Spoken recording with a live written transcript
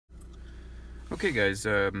Okay guys,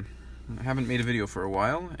 I haven't made a video for a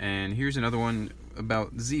while, and here's another one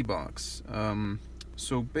about zbox.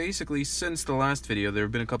 So basically, since the last video, there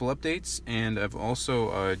have been a couple updates, and I've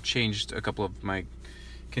also changed a couple of my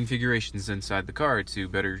configurations inside the car to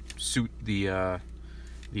better suit the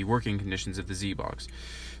working conditions of the zbox.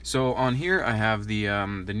 So on here I have the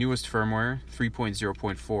newest firmware,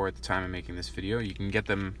 3.0.4 at the time of making this video. You can get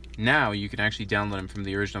them now. You can actually download them from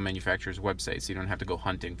the original manufacturer's website, so you don't have to go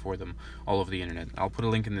hunting for them all over the internet. I'll put a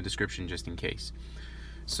link in the description just in case.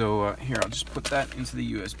 So here, I'll just put that into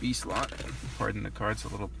the USB slot. Pardon the card's a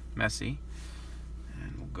little messy.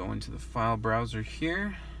 And we'll go into the file browser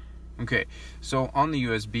here. Okay, so on the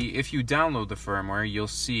USB, if you download the firmware, you'll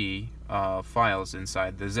see files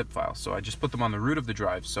inside the zip file. So I just put them on the root of the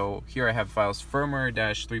drive. So here I have files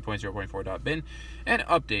firmware-3.0.4.bin and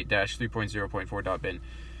update-3.0.4.bin.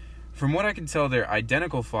 From what I can tell, they're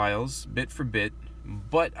identical files, bit for bit,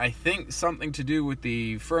 but I think something to do with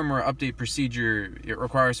the firmware update procedure, it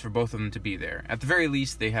requires for both of them to be there. At the very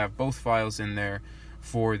least, they have both files in there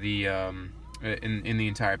for the in the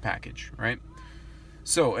entire package, right?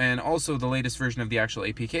 So, and also the latest version of the actual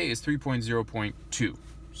APK is 3.0.2.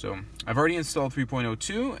 So I've already installed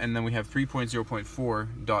 3.02, and then we have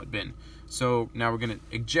 3.0.4.bin. So now we're going to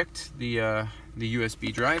eject the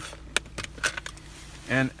USB drive.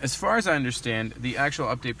 And as far as I understand, the actual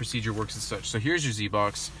update procedure works as such. So here's your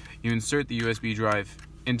zbox. You insert the USB drive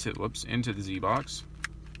into the zbox,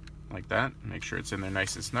 like that. Make sure it's in there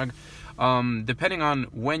nice and snug. Depending on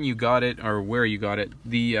when you got it or where you got it,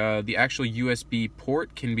 the actual USB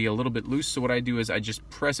port can be a little bit loose. So what I do is I just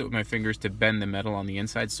press it with my fingers to bend the metal on the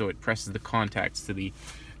inside, so it presses the contacts to the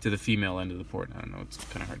female end of the port. I don't know, it's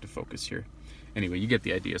kind of hard to focus here. Anyway, you get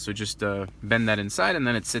the idea. So just bend that inside, and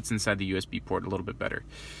then it sits inside the USB port a little bit better.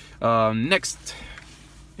 Next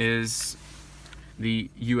is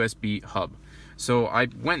the USB hub. So I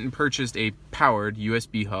went and purchased a powered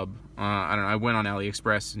USB hub. I don't know, I went on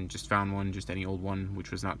AliExpress and just found one, just any old one, which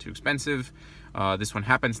was not too expensive. This one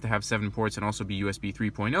happens to have 7 ports and also be USB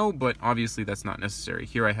 3.0, but obviously that's not necessary.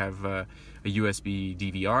 Here I have a USB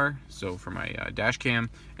DVR, so for my dash cam,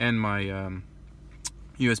 and my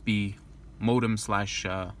USB modem /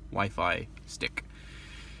 Wi-Fi stick.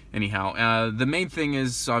 Anyhow, the main thing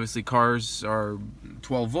is obviously cars are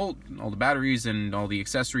 12 volt, all the batteries and all the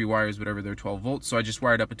accessory wires, whatever, they're 12 volt. So I just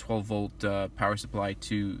wired up a 12 volt power supply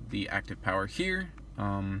to the active power here,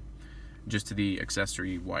 just to the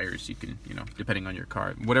accessory wires. You can, you know, depending on your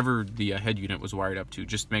car, whatever the head unit was wired up to,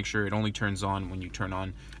 just make sure it only turns on when you turn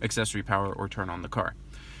on accessory power or turn on the car.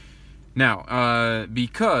 Now,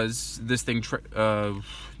 because this thing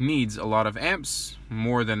needs a lot of amps,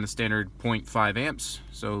 more than the standard 0.5 amps,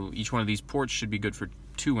 so each one of these ports should be good for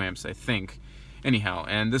 2 amps, I think. Anyhow,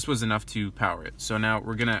 and this was enough to power it. So now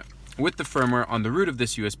we're gonna, with the firmware on the root of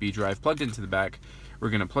this USB drive plugged into the back, we're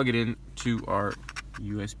gonna plug it in to our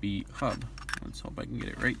USB hub. Let's hope I can get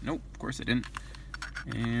it right. Nope, of course I didn't.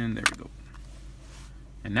 And there we go.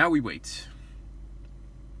 And now we wait.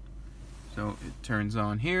 So it turns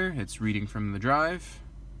on here, it's reading from the drive.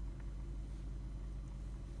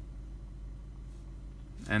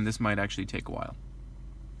 And this might actually take a while.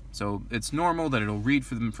 So it's normal that it'll read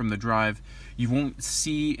from the drive. You won't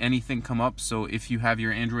see anything come up, so if you have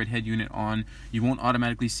your Android head unit on, you won't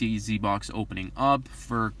automatically see zbox opening up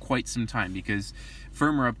for quite some time, because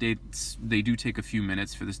firmware updates, they do take a few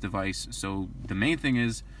minutes for this device. So the main thing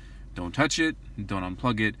is, don't touch it, don't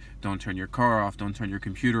unplug it, don't turn your car off, don't turn your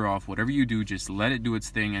computer off. Whatever you do, just let it do its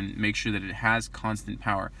thing and make sure that it has constant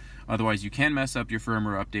power. Otherwise, you can mess up your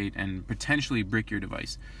firmware update and potentially brick your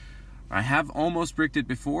device. I have almost bricked it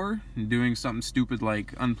before, doing something stupid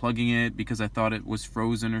like unplugging it because I thought it was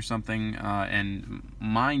frozen or something, and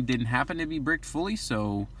mine didn't happen to be bricked fully,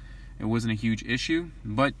 so it wasn't a huge issue.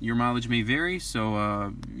 But your mileage may vary,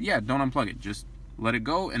 so yeah, don't unplug it. Just let it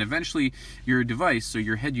go, and eventually your device, so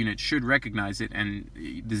your head unit, should recognize it, and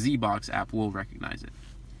the zbox app will recognize it.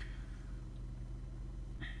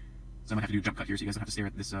 So I might have to do a jump cut here so you guys don't have to stare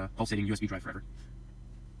at this pulsating USB drive forever.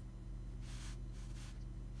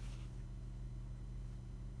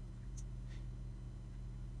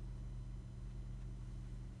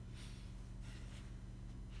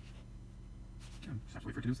 Just have to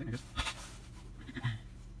wait for it to do this thing, I guess.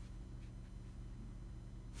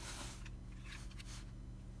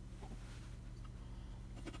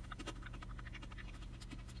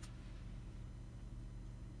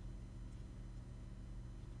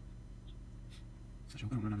 I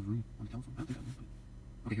hope I don't run out of room on the telephone. I don't think I will, but...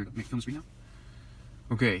 Okay, here we go. Film the screen now.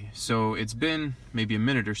 Okay, so it's been maybe a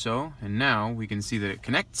minute or so, and now we can see that it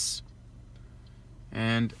connects.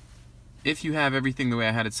 And if you have everything the way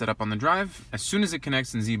I had it set up on the drive, as soon as it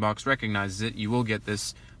connects and Zbox recognizes it, you will get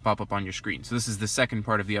this pop up on your screen. So this is the second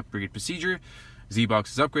part of the upgrade procedure. Zbox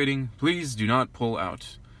is upgrading. Please do not pull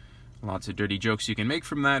out. Lots of dirty jokes you can make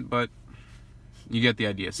from that, but you get the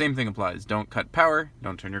idea. Same thing applies. Don't cut power.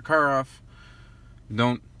 Don't turn your car off.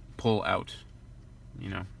 Don't pull out. You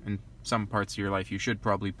know, in some parts of your life you should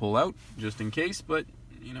probably pull out just in case, but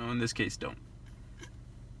you know, in this case, don't.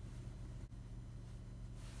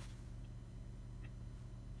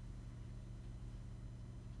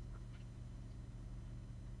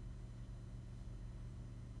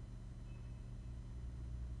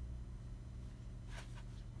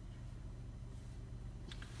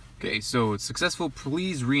 Okay, so it's successful.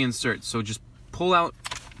 Please reinsert. So just pull out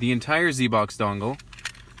the entire Zbox dongle,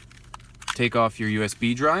 take off your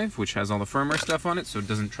USB drive, which has all the firmware stuff on it, so it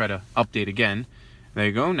doesn't try to update again. There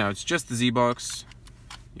you go. Now it's just the Zbox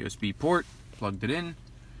USB port, plugged it in,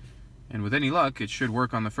 and with any luck, it should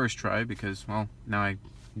work on the first try because, well, now I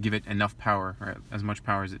give it enough power, or as much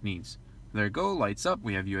power as it needs. There you go, lights up,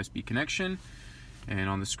 we have USB connection, and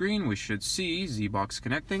on the screen we should see Zbox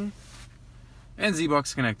connecting. And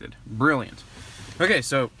Zbox connected. Brilliant. Okay,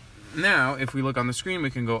 so now if we look on the screen, we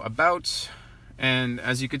can go about, and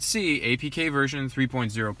as you can see, APK version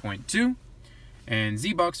 3.0.2 and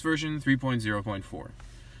Zbox version 3.0.4.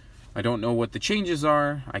 I don't know what the changes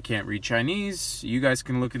are. I can't read Chinese. You guys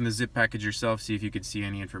can look in the zip package yourself, see if you can see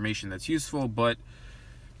any information that's useful, but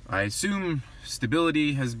I assume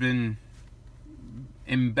stability has been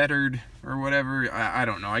embittered or whatever. I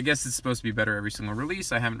don't know. I guess it's supposed to be better every single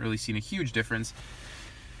release. I haven't really seen a huge difference,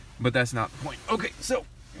 but that's not the point. Okay, so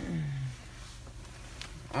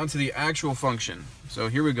onto the actual function. So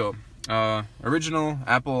here we go. Original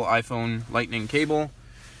Apple iPhone Lightning cable,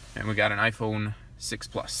 and we got an iPhone 6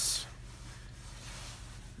 Plus.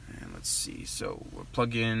 And let's see. So we'll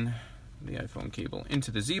plug in the iPhone cable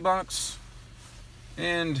into the Zbox,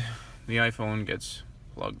 and the iPhone gets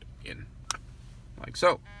plugged in. Like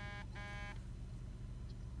so.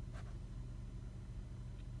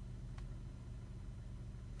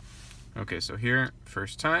 Okay, so here,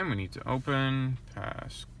 first time, we need to open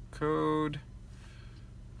passcode.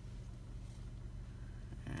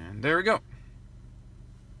 And there we go.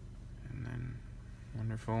 And then,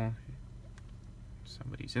 wonderful.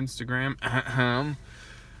 Somebody's Instagram.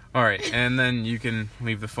 Alright, and then you can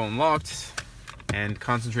leave the phone locked and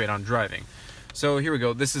concentrate on driving. So here we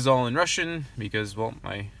go. This is all in Russian because, well,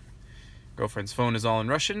 my girlfriend's phone is all in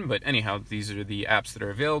Russian. But anyhow, these are the apps that are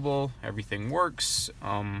available. Everything works.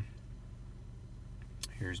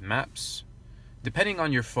 Here's maps. Depending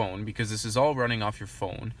on your phone, because this is all running off your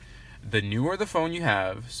phone, the newer the phone you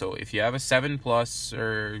have, so if you have a 7 Plus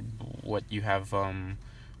or what you have,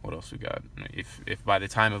 what else we got? If by the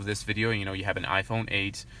time of this video, you know, you have an iPhone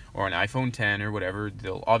 8 or an iPhone 10 or whatever,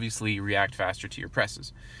 they'll obviously react faster to your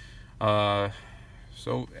presses. You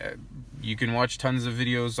can watch tons of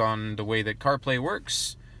videos on the way that CarPlay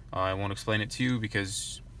works. I won't explain it to you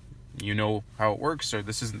because you know how it works, or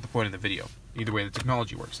this isn't the point of the video. Either way, the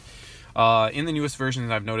technology works. In the newest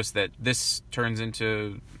versions, I've noticed that this turns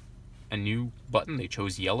into a new button. They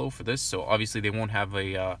chose yellow for this, so obviously they won't have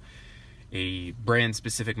a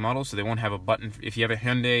brand-specific model, so they won't have a button. If you have a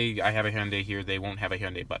Hyundai, I have a Hyundai here, they won't have a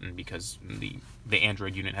Hyundai button because the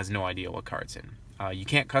Android unit has no idea what car it's in. You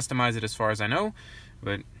can't customize it as far as I know,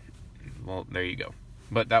 but, well, there you go.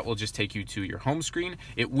 But that will just take you to your home screen.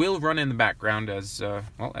 It will run in the background as,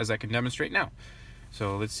 well, as I can demonstrate now.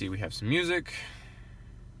 So let's see, we have some music.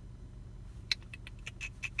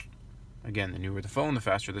 Again, the newer the phone, the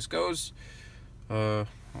faster this goes. Oh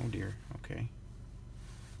dear, okay.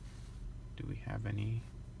 Do we have any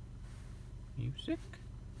music?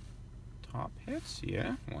 Top hits?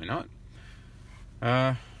 Yeah, why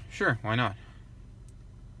not? Sure, why not?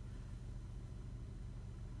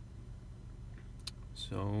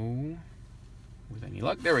 So, with any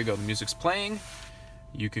luck, there we go, the music's playing.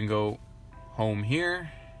 You can go home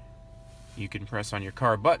here. You can press on your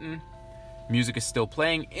car button. Music is still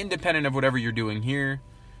playing, independent of whatever you're doing here.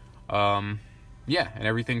 Yeah, and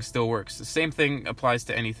everything still works. The same thing applies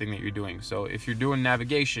to anything that you're doing. So if you're doing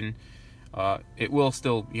navigation, it will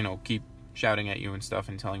still, you know, keep shouting at you and stuff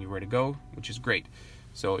and telling you where to go, which is great.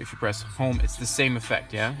 So if you press home, it's the same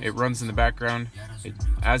effect, yeah? It runs in the background,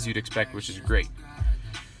 as you'd expect, which is great.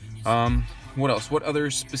 What else? What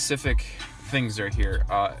other specific things are here?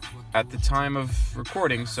 At the time of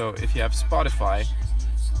recording, so if you have Spotify,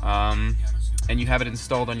 and you have it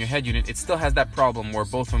installed on your head unit, it still has that problem where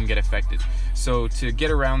both of them get affected. So to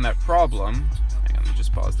get around that problem, hang on, let me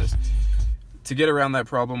just pause this. To get around that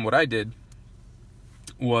problem, what I did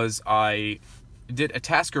was I did a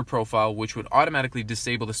tasker profile which would automatically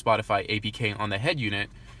disable the Spotify APK on the head unit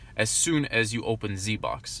as soon as you open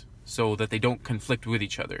Zbox, so that they don't conflict with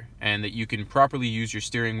each other and that you can properly use your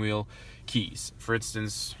steering wheel keys. For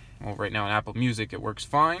instance, well, right now in Apple Music it works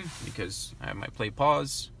fine because I have my play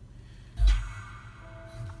pause,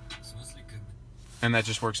 and that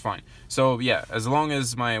just works fine. So yeah, as long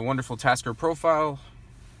as my wonderful tasker profile,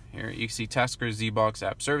 here you can see Tasker Zbox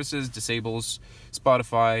App Services disables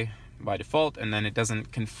Spotify by default, and then it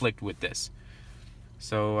doesn't conflict with this.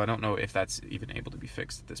 So I don't know if that's even able to be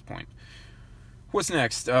fixed at this point. What's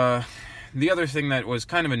next? The other thing that was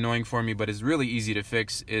kind of annoying for me but is really easy to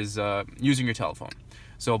fix is using your telephone.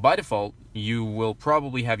 So by default, you will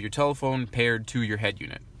probably have your telephone paired to your head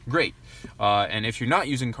unit. Great. And if you're not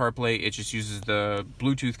using CarPlay, it just uses the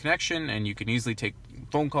Bluetooth connection and you can easily take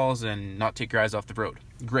phone calls and not take your eyes off the road.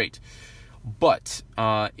 Great. But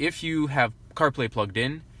if you have CarPlay plugged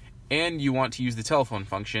in and you want to use the telephone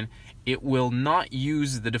function, it will not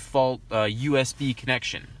use the default USB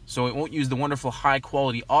connection. So it won't use the wonderful high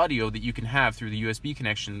quality audio that you can have through the USB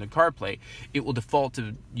connection in the CarPlay. It will default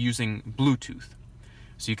to using Bluetooth.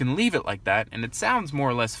 So you can leave it like that, and it sounds more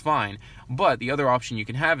or less fine. But the other option you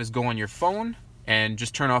can have is go on your phone and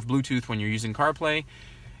just turn off Bluetooth when you're using CarPlay,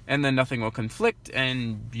 and then nothing will conflict,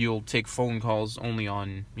 and you'll take phone calls only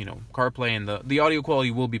on, CarPlay, and the audio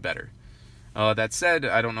quality will be better. That said,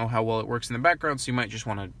 I don't know how well it works in the background, so you might just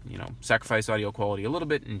want to, sacrifice audio quality a little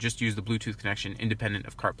bit and just use the Bluetooth connection independent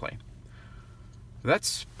of CarPlay.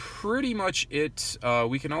 That's pretty much it.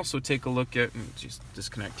 We can also take a look at, just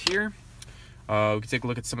disconnect here. We can take a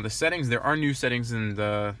look at some of the settings. There are new settings in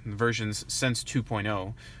the versions since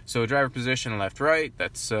 2.0. So driver position, left, right,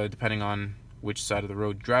 that's depending on which side of the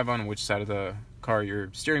road you drive on and which side of the car your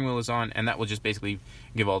steering wheel is on, and that will just basically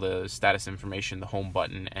give all the status information, the home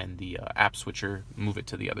button, and the app switcher, move it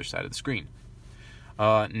to the other side of the screen.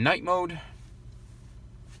 Night mode,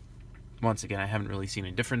 once again, I haven't really seen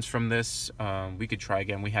a difference from this. We could try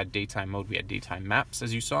again. We had daytime mode, we had daytime maps,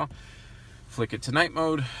 as you saw. Flick it to night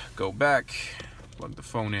mode, go back, plug the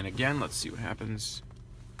phone in again, let's see what happens.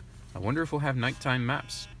 I wonder if we'll have nighttime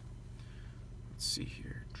maps. Let's see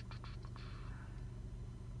here.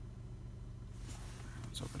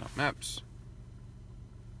 Let's open up maps.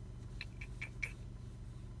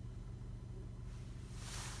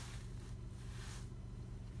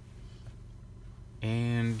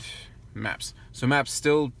 And maps. So maps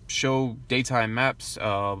still show daytime maps.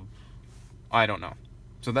 I don't know.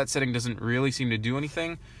 So that setting doesn't really seem to do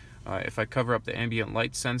anything. If I cover up the ambient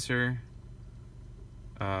light sensor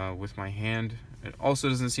with my hand, it also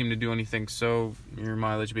doesn't seem to do anything. So your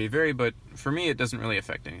mileage may vary, but for me it doesn't really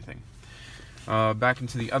affect anything. Back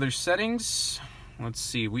into the other settings. Let's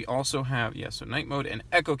see, we also have, so night mode and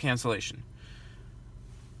echo cancellation.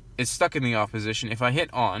 It's stuck in the off position. If I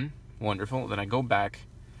hit on, wonderful, then I go back,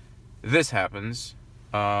 this happens.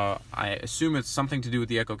 I assume it's something to do with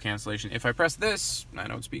the echo cancellation. If I press this, I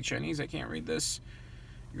don't speak Chinese, I can't read this.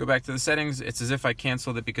 You go back to the settings, it's as if I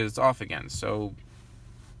canceled it because it's off again. So,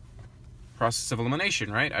 process of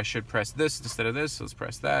elimination, right? I should press this instead of this. Let's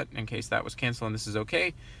press that in case that was canceled and this is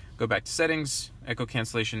okay. Go back to settings, echo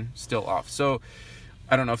cancellation, still off. So,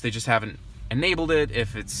 I don't know if they just haven't enabled it,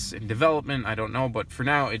 if it's in development, I don't know. But for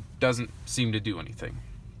now, it doesn't seem to do anything.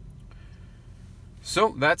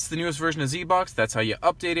 So that's the newest version of Zbox. That's how you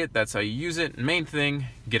update it. That's how you use it. Main thing,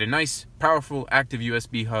 get a nice, powerful, active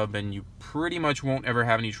USB hub, and you pretty much won't ever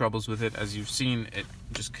have any troubles with it. As you've seen, it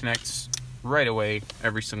just connects right away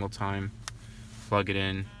every single time. Plug it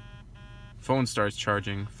in. Phone starts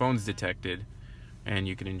charging. Phone's detected. And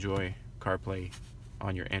you can enjoy CarPlay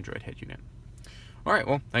on your Android head unit. Alright,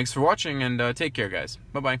 well, thanks for watching, and take care, guys.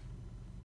 Bye-bye.